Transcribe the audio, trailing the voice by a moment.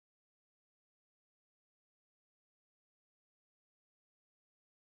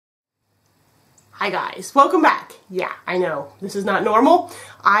Hi guys, welcome back. Yeah, I know, this is not normal.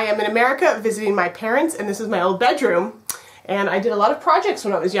 I am in America visiting my parents, and this is my old bedroom. And I did a lot of projects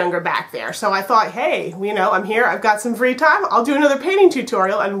when I was younger back there. So I thought, hey, you know, I'm here, I've got some free time, I'll do another painting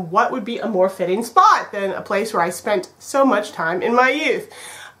tutorial, and what would be a more fitting spot than a place where I spent so much time in my youth.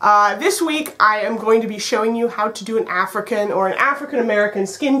 This week I am going to be showing you how to do an African or an African-American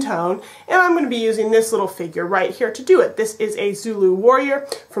skin tone, and I'm going to be using this little figure right here to do it. This is a Zulu warrior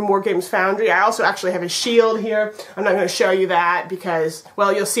from Wargames Foundry. I also actually have a shield here. I'm not going to show you that because,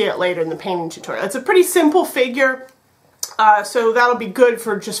 well, you'll see it later in the painting tutorial. It's a pretty simple figure, so that'll be good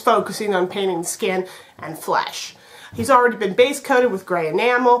for just focusing on painting skin and flesh. He's already been base coated with gray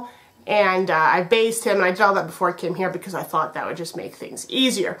enamel. And I based him, and I did all that before I came here because I thought that would just make things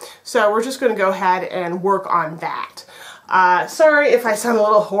easier. So we're just going to go ahead and work on that. Sorry if I sound a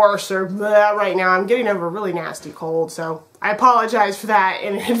little hoarse or blah right now. I'm getting over a really nasty cold, so I apologize for that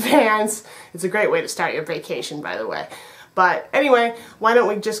in advance. It's a great way to start your vacation, by the way. But anyway, why don't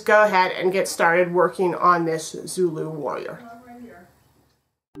we just go ahead and get started working on this Zulu warrior.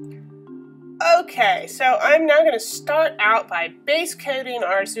 Okay, so I'm now going to start out by base coating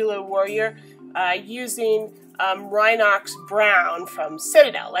our Zulu warrior using Rhinox Brown from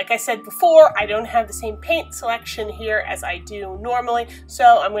Citadel. Like I said before, I don't have the same paint selection here as I do normally,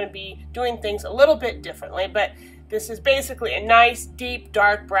 so I'm going to be doing things a little bit differently, but this is basically a nice, deep,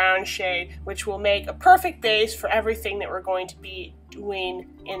 dark brown shade, which will make a perfect base for everything that we're going to be doing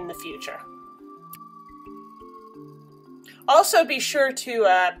in the future. Also be sure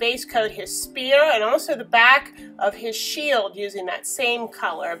to base coat his spear and also the back of his shield using that same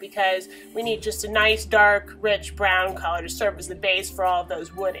color, because we need just a nice dark rich brown color to serve as the base for all of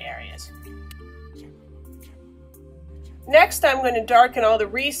those wood areas. Next, I'm going to darken all the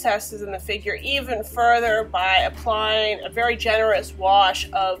recesses in the figure even further by applying a very generous wash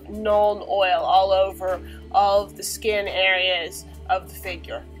of Nuln oil all over all of the skin areas of the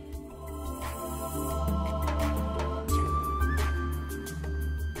figure.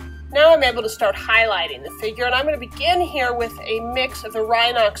 Now I'm able to start highlighting the figure, and I'm going to begin here with a mix of the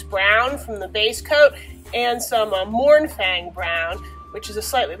Rhinox Brown from the base coat and some Mournfang Brown, which is a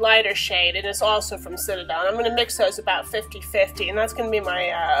slightly lighter shade, and it's also from Citadel. I'm going to mix those about 50-50, and that's going to be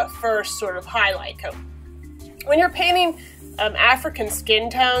my first sort of highlight coat. When you're painting African skin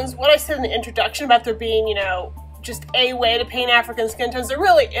tones, what I said in the introduction about there being, you know, just a way to paint African skin tones, there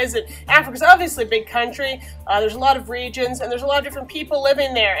really isn't. Africa's obviously a big country, there's a lot of regions, and there's a lot of different people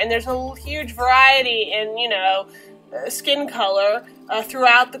living there, and there's a huge variety in, you know, skin color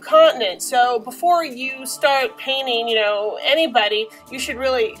throughout the continent. So before you start painting, you know, anybody, you should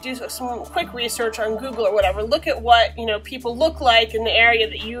really do some quick research on Google or whatever. Look at what, you know, people look like in the area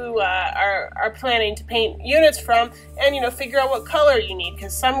that you are planning to paint units from, and, you know, figure out what color you need,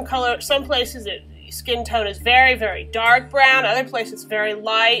 because some places skin tone is very, very dark brown, other places very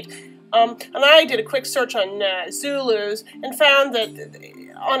light. And I did a quick search on Zulus and found that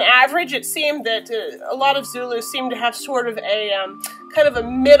on average it seemed that a lot of Zulus seem to have sort of a kind of a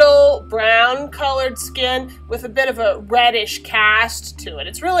middle brown colored skin with a bit of a reddish cast to it.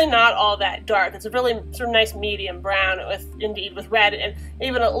 It's really not all that dark. It's a really sort of nice medium brown with red and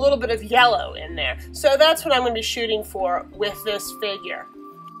even a little bit of yellow in there. So that's what I'm going to be shooting for with this figure.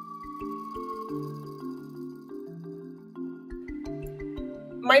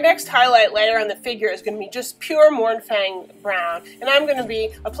 My next highlight layer on the figure is going to be just pure Mournfang Brown, and I'm going to be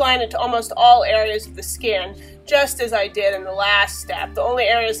applying it to almost all areas of the skin, just as I did in the last step. The only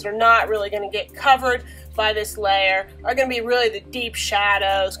areas that are not really going to get covered by this layer are going to be really the deep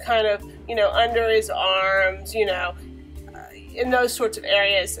shadows, kind of, you know, under his arms, you know, in those sorts of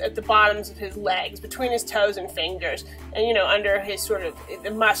areas at the bottoms of his legs, between his toes and fingers, and, you know, under his sort of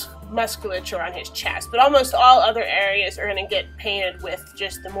the musculature on his chest. But almost all other areas are going to get painted with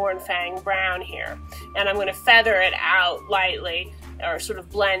just the Mournfang Brown here. And I'm going to feather it out lightly, or sort of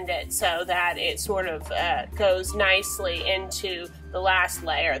blend it so that it sort of goes nicely into the last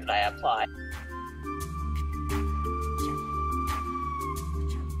layer that I applied.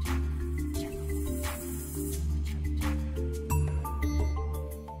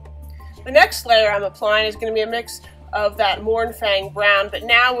 The next layer I'm applying is going to be a mix of that Mournfang Brown, but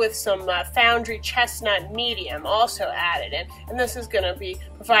now with some Foundry Chestnut Medium also added in. And this is going to be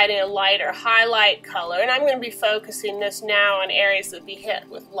providing a lighter highlight color. And I'm going to be focusing this now on areas that be hit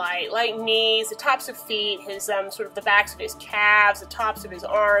with light, like knees, the tops of feet, his sort of the backs of his calves, the tops of his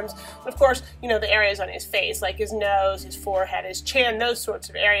arms, and of course, you know, the areas on his face, like his nose, his forehead, his chin, those sorts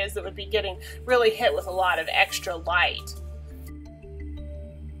of areas that would be getting really hit with a lot of extra light.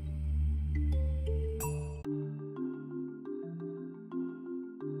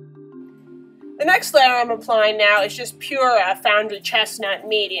 The next next layer I'm applying now is just pure Foundry Chestnut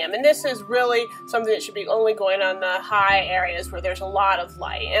Medium, and this is really something that should be only going on the high areas where there's a lot of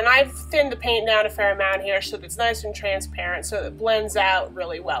light. And I've thinned the paint down a fair amount here so that it's nice and transparent, so it blends out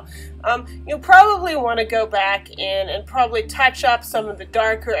really well. You'll probably want to go back in and probably touch up some of the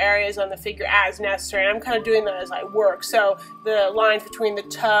darker areas on the figure as necessary. And I'm kind of doing that as I work. So the lines between the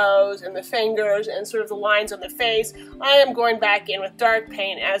toes and the fingers and sort of the lines on the face, I am going back in with dark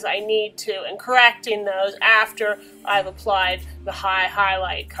paint as I need to and correcting those after I've applied the high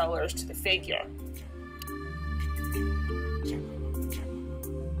highlight colors to the figure.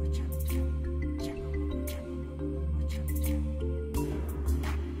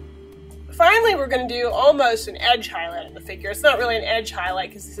 Finally, we're going to do almost an edge highlight on the figure. It's not really an edge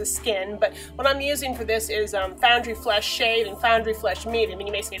highlight because this is skin, but what I'm using for this is Foundry Flesh Shade and Foundry Flesh Medium. And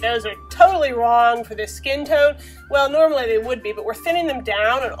you may say those are totally wrong for this skin tone. Well, normally they would be, but we're thinning them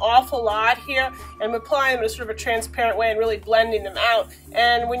down an awful lot here, and I'm applying them in sort of a transparent way and really blending them out.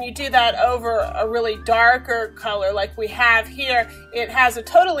 And when you do that over a really darker color like we have here, it has a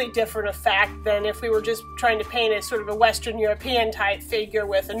totally different effect than if we were just trying to paint a sort of a Western European type figure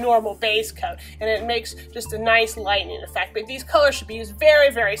with a normal base coat, and it makes just a nice lightening effect. But these colors should be used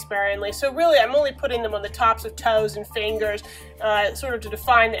very, very sparingly. So really, I'm only putting them on the tops of toes and fingers, sort of to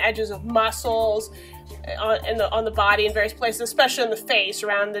define the edges of muscles on the body in various places, especially on the face,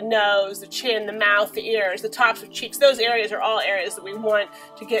 around the nose, the chin, the mouth, the ears, the tops of cheeks. Those areas are all areas that we want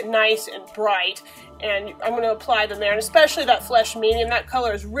to get nice and bright, and I'm going to apply them there. And especially that flesh medium, that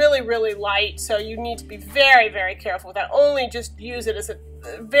color is really, really light, so you need to be very, very careful with that. Only just use it as a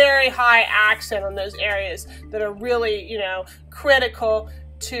very high accent on those areas that are really, you know, critical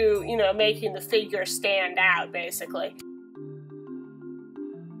to, you know, making the figure stand out, basically.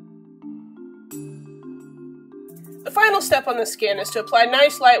 The final step on the skin is to apply a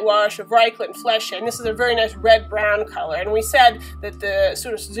nice light wash of Reichland Flesh Shade, and this is a very nice red-brown color. And we said that the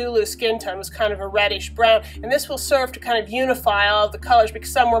sort of Zulu skin tone was kind of a reddish-brown, and this will serve to kind of unify all of the colors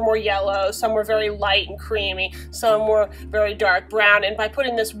because some were more yellow, some were very light and creamy, some were very dark brown. And by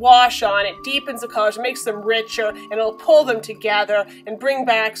putting this wash on, it deepens the colors, makes them richer, and it'll pull them together and bring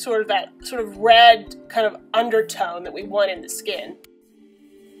back sort of that sort of red kind of undertone that we want in the skin.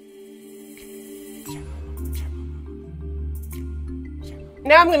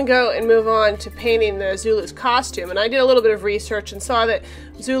 Now I'm going to go and move on to painting the Zulu's costume, and I did a little bit of research and saw that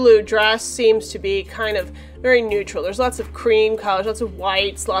Zulu dress seems to be kind of very neutral. There's lots of cream colors, lots of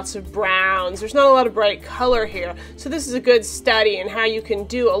whites, lots of browns. There's not a lot of bright color here, so this is a good study in how you can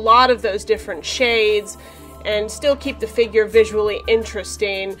do a lot of those different shades and still keep the figure visually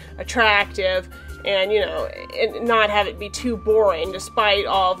interesting, attractive, and, you know, and not have it be too boring despite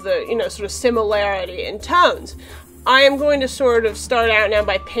all of the, you know, sort of similarity in tones. I am going to sort of start out now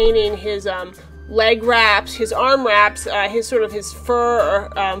by painting his leg wraps, his arm wraps, his fur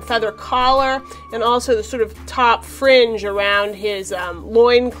or feather collar, and also the sort of top fringe around his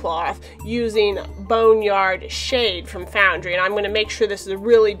loincloth using Boneyard Shade from Foundry. And I'm going to make sure this is a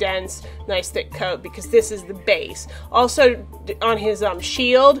really dense, nice thick coat because this is the base. Also on his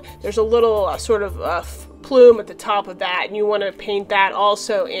shield, there's a little sort of plume at the top of that, and you want to paint that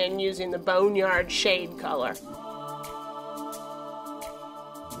also in using the Boneyard Shade color.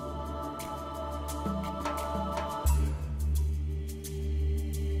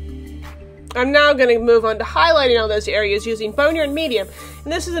 I'm now going to move on to highlighting all those areas using Boneyard Medium.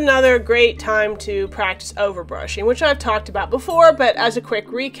 And this is another great time to practice overbrushing, which I've talked about before, but as a quick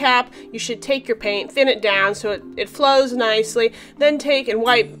recap, you should take your paint, thin it down so it flows nicely, then take and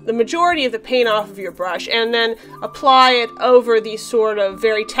wipe the majority of the paint off of your brush, and then apply it over these sort of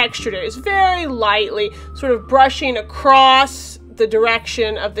very textured areas, very lightly, sort of brushing across the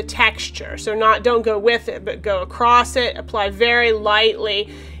direction of the texture. So don't go with it, but go across it, apply very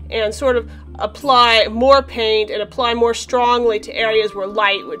lightly, and sort of apply more paint and apply more strongly to areas where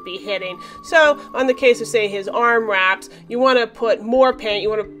light would be hitting. So on the case of, say, his arm wraps, you want to put more paint, you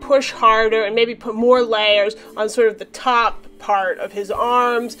want to push harder and maybe put more layers on sort of the top part of his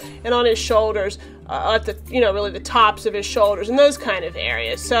arms and on his shoulders, at the, you know, really the tops of his shoulders and those kind of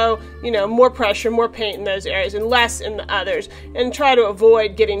areas. So, you know, more pressure, more paint in those areas and less in the others, and try to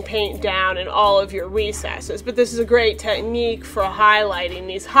avoid getting paint down in all of your recesses. But this is a great technique for highlighting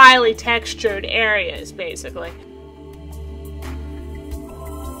these highly textured areas, basically.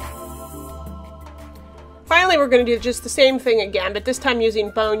 Finally, we're going to do just the same thing again, but this time using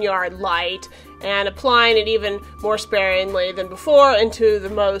Boneyard Light and applying it even more sparingly than before into the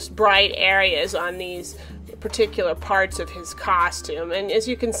most bright areas on these particular parts of his costume. And as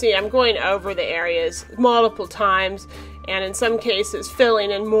you can see, I'm going over the areas multiple times, and in some cases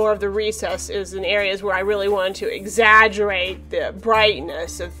filling in more of the recesses in areas where I really want to exaggerate the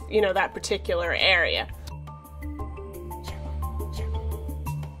brightness of, you know, that particular area.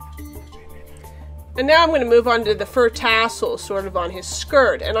 And now I'm going to move on to the fur tassels sort of on his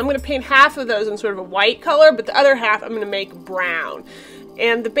skirt, and I'm going to paint half of those in sort of a white color, but the other half I'm going to make brown.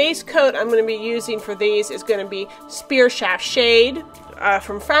 And the base coat I'm going to be using for these is going to be Spear Shaft Shade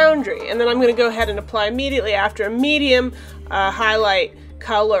from Foundry. And then I'm going to go ahead and apply immediately after a medium highlight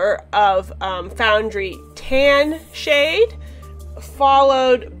color of Foundry Tan Shade,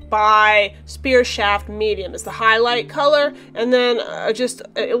 followed by Spear Shaft Medium as the highlight color, and then just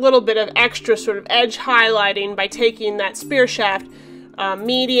a little bit of extra sort of edge highlighting by taking that Spear Shaft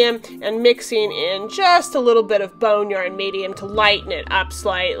Medium and mixing in just a little bit of Boneyard Medium to lighten it up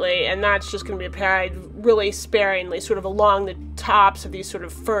slightly, and that's just going to be applied really sparingly, sort of along the tops of these sort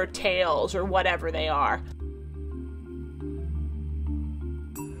of fur tails or whatever they are.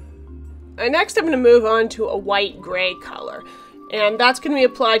 And next I'm going to move on to a white-gray color. And that's going to be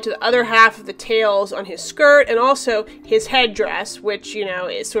applied to the other half of the tails on his skirt, and also his headdress, which, you know,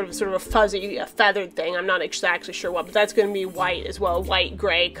 is sort of a fuzzy, feathered thing. I'm not exactly sure what, but that's going to be white as well,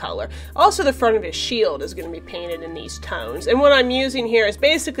 white-gray color. Also, the front of his shield is going to be painted in these tones. And what I'm using here is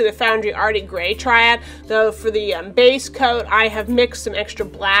basically the Foundry Arctic Gray triad, though for the base coat, I have mixed some extra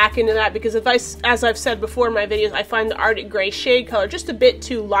black into that because as I've said before in my videos, I find the Arctic Gray shade color just a bit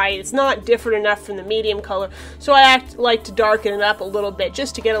too light. It's not different enough from the medium color, so I like to darken it up a little bit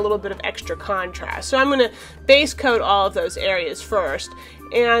just to get a little bit of extra contrast. So I'm going to base coat all of those areas first,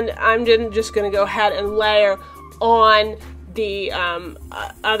 and I'm just going to go ahead and layer on the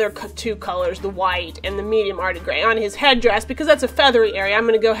other two colors, the white and the medium Arctic Gray, on his headdress. Because that's a feathery area, I'm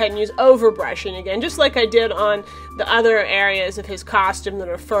going to go ahead and use overbrushing again, just like I did on the other areas of his costume that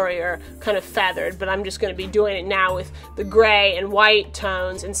are furry or kind of feathered, but I'm just going to be doing it now with the gray and white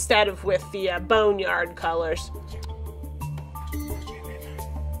tones instead of with the boneyard colors.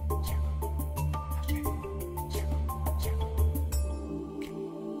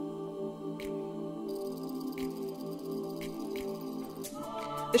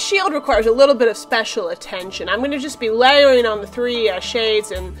 The shield requires a little bit of special attention. I'm going to just be layering on the three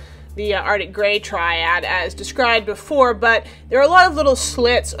shades in the Arctic Gray triad as described before, but there are a lot of little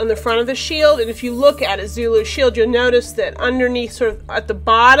slits on the front of the shield, and if you look at a Zulu shield, you'll notice that underneath, sort of at the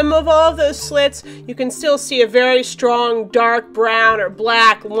bottom of all of those slits, you can still see a very strong dark brown or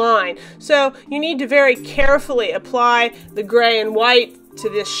black line. So you need to very carefully apply the gray and white to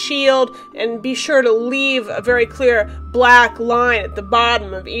this shield, and be sure to leave a very clear black line at the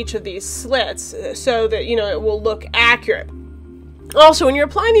bottom of each of these slits so that, you know, it will look accurate. Also, when you're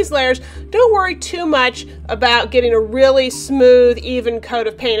applying these layers, don't worry too much about getting a really smooth, even coat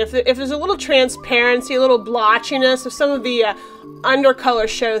of paint. If there's a little transparency, a little blotchiness, if some of the undercolor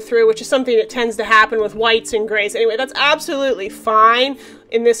show through, which is something that tends to happen with whites and grays anyway, that's absolutely fine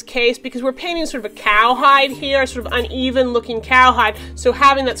in this case because we're painting sort of a cowhide here, sort of uneven looking cowhide, so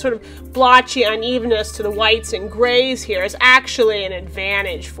having that sort of blotchy unevenness to the whites and grays here is actually an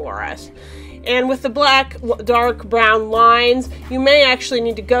advantage for us. And with the black, dark brown lines, you may actually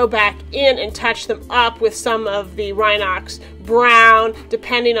need to go back in and touch them up with some of the Rhinox brown,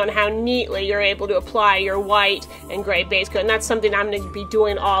 depending on how neatly you're able to apply your white and gray base coat. And that's something I'm going to be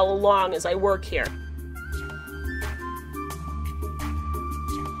doing all along as I work here.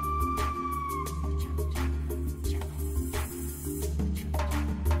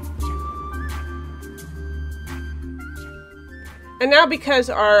 And now, because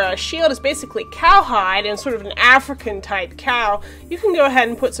our shield is basically cowhide and sort of an African type cow, you can go ahead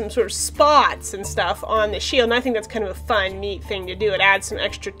and put some sort of spots and stuff on the shield, and I think that's kind of a fun, neat thing to do. It adds some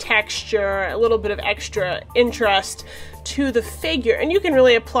extra texture, a little bit of extra interest to the figure, and you can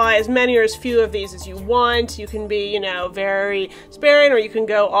really apply as many or as few of these as you want. You can be, you know, very sparing, or you can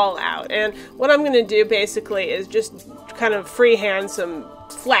go all out. And what I'm going to do basically is just kind of freehand some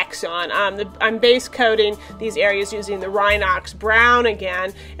flecks on. I'm base coating these areas using the Rhinox brown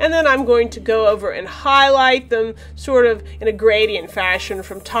again, and then I'm going to go over and highlight them sort of in a gradient fashion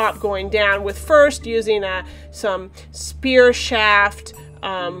from top going down, with first using some Spear Shaft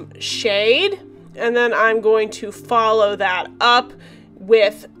shade, and then I'm going to follow that up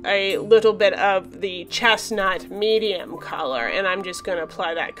with a little bit of the chestnut medium color, and I'm just going to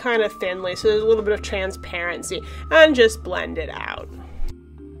apply that kind of thinly so there's a little bit of transparency and just blend it out.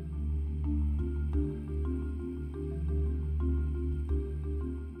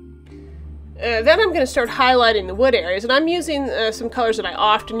 Then I'm going to start highlighting the wood areas, and I'm using some colors that I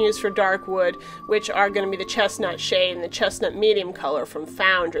often use for dark wood, which are going to be the chestnut shade and the chestnut medium color from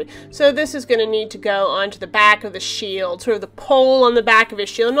Foundry. So this is going to need to go onto the back of the shield, sort of the pole on the back of his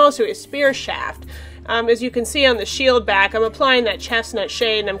shield, and also his spear shaft. As you can see on the shield back, I'm applying that chestnut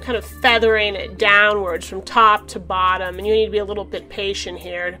shade and I'm kind of feathering it downwards from top to bottom, and you need to be a little bit patient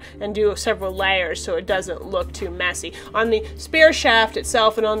here and do several layers so it doesn't look too messy. On the spear shaft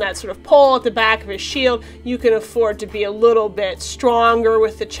itself and on that sort of pole at the back of his shield, you can afford to be a little bit stronger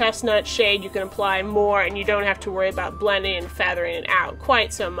with the chestnut shade. You can apply more and you don't have to worry about blending and feathering it out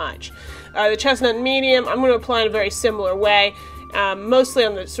quite so much. The chestnut medium, I'm going to apply in a very similar way. Mostly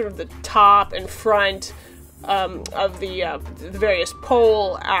on the sort of the top and front of the various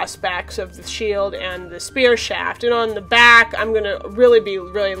pole aspects of the shield and the spear shaft. And on the back, I'm going to really be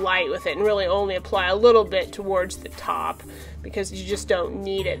really light with it and really only apply a little bit towards the top because you just don't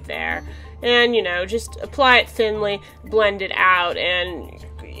need it there. And, you know, just apply it thinly, blend it out, and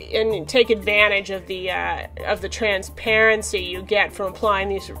take advantage of the transparency you get from applying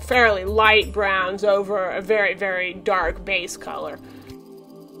these fairly light browns over a very, very dark base color.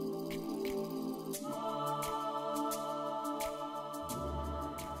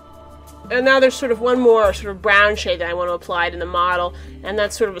 And now there's sort of one more sort of brown shade that I want to apply to the model, and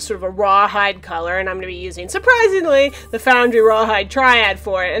that's sort of a rawhide color, and I'm going to be using, surprisingly, the Foundry Rawhide Triad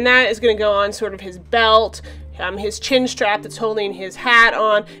for it, and that is going to go on sort of his belt, his chin strap that's holding his hat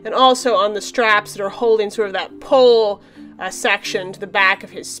on, and also on the straps that are holding sort of that pole section to the back of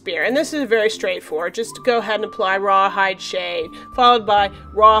his spear. And this is very straightforward. Just go ahead and apply rawhide shade, followed by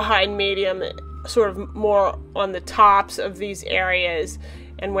rawhide medium, sort of more on the tops of these areas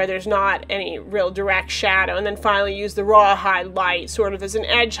and where there's not any real direct shadow, and then finally use the rawhide light sort of as an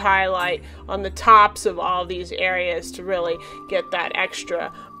edge highlight on the tops of all these areas to really get that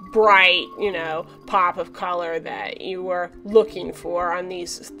extra bright, you know, pop of color that you were looking for on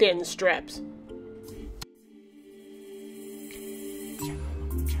these thin strips.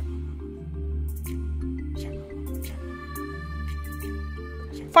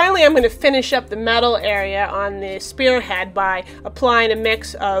 Finally, I'm going to finish up the metal area on the spearhead by applying a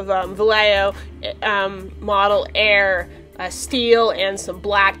mix of Vallejo Model Air steel and some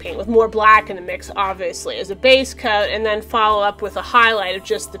black paint, with more black in the mix obviously as a base coat, and then follow up with a highlight of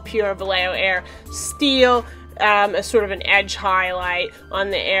just the pure Vallejo Air steel as sort of an edge highlight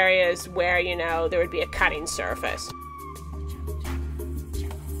on the areas where, you know, there would be a cutting surface.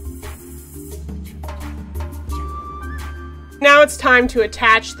 Now it's time to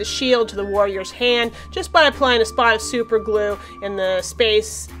attach the shield to the warrior's hand just by applying a spot of super glue in the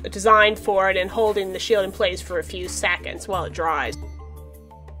space designed for it and holding the shield in place for a few seconds while it dries.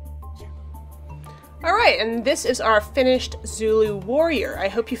 Alright, and this is our finished Zulu warrior. I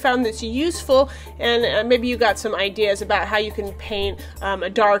hope you found this useful, and maybe you got some ideas about how you can paint a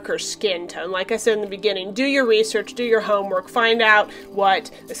darker skin tone. Like I said in the beginning, do your research, do your homework, find out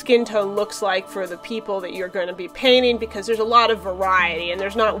what the skin tone looks like for the people that you're going to be painting, because there's a lot of variety, and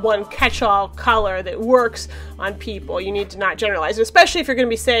there's not one catch-all color that works on people. You need to not generalize, especially if you're going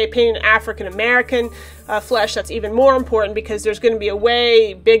to be, say, painting African American flesh. That's even more important because there's going to be a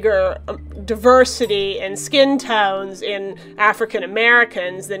way bigger diversity in skin tones in African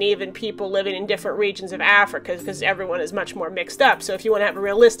Americans than even people living in different regions of Africa, because everyone is much more mixed up. So if you want to have a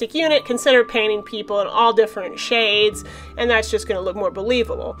realistic unit, consider painting people in all different shades, and that's just going to look more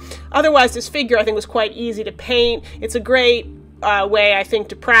believable. Otherwise, this figure I think was quite easy to paint. It's a great way, I think,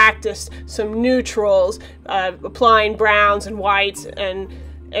 to practice some neutrals, applying browns and whites and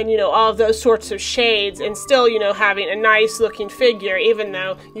you know, all of those sorts of shades, and still, you know, having a nice looking figure, even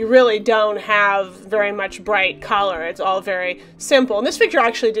though you really don't have very much bright color. It's all very simple. And this figure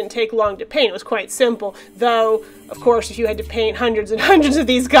actually didn't take long to paint. It was quite simple, though, of course, if you had to paint hundreds and hundreds of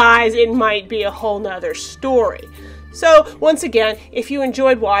these guys, it might be a whole nother story. So, once again, if you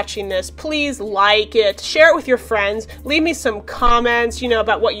enjoyed watching this, please like it, share it with your friends, leave me some comments, you know,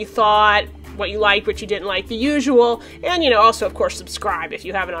 about what you thought, what you liked, what you didn't like, the usual, and, you know, also, of course, subscribe if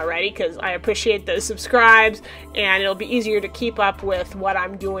you haven't already, because I appreciate those subscribes, and it'll be easier to keep up with what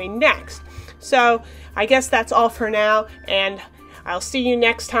I'm doing next. So, I guess that's all for now, and I'll see you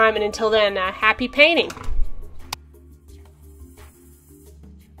next time, and until then, happy painting!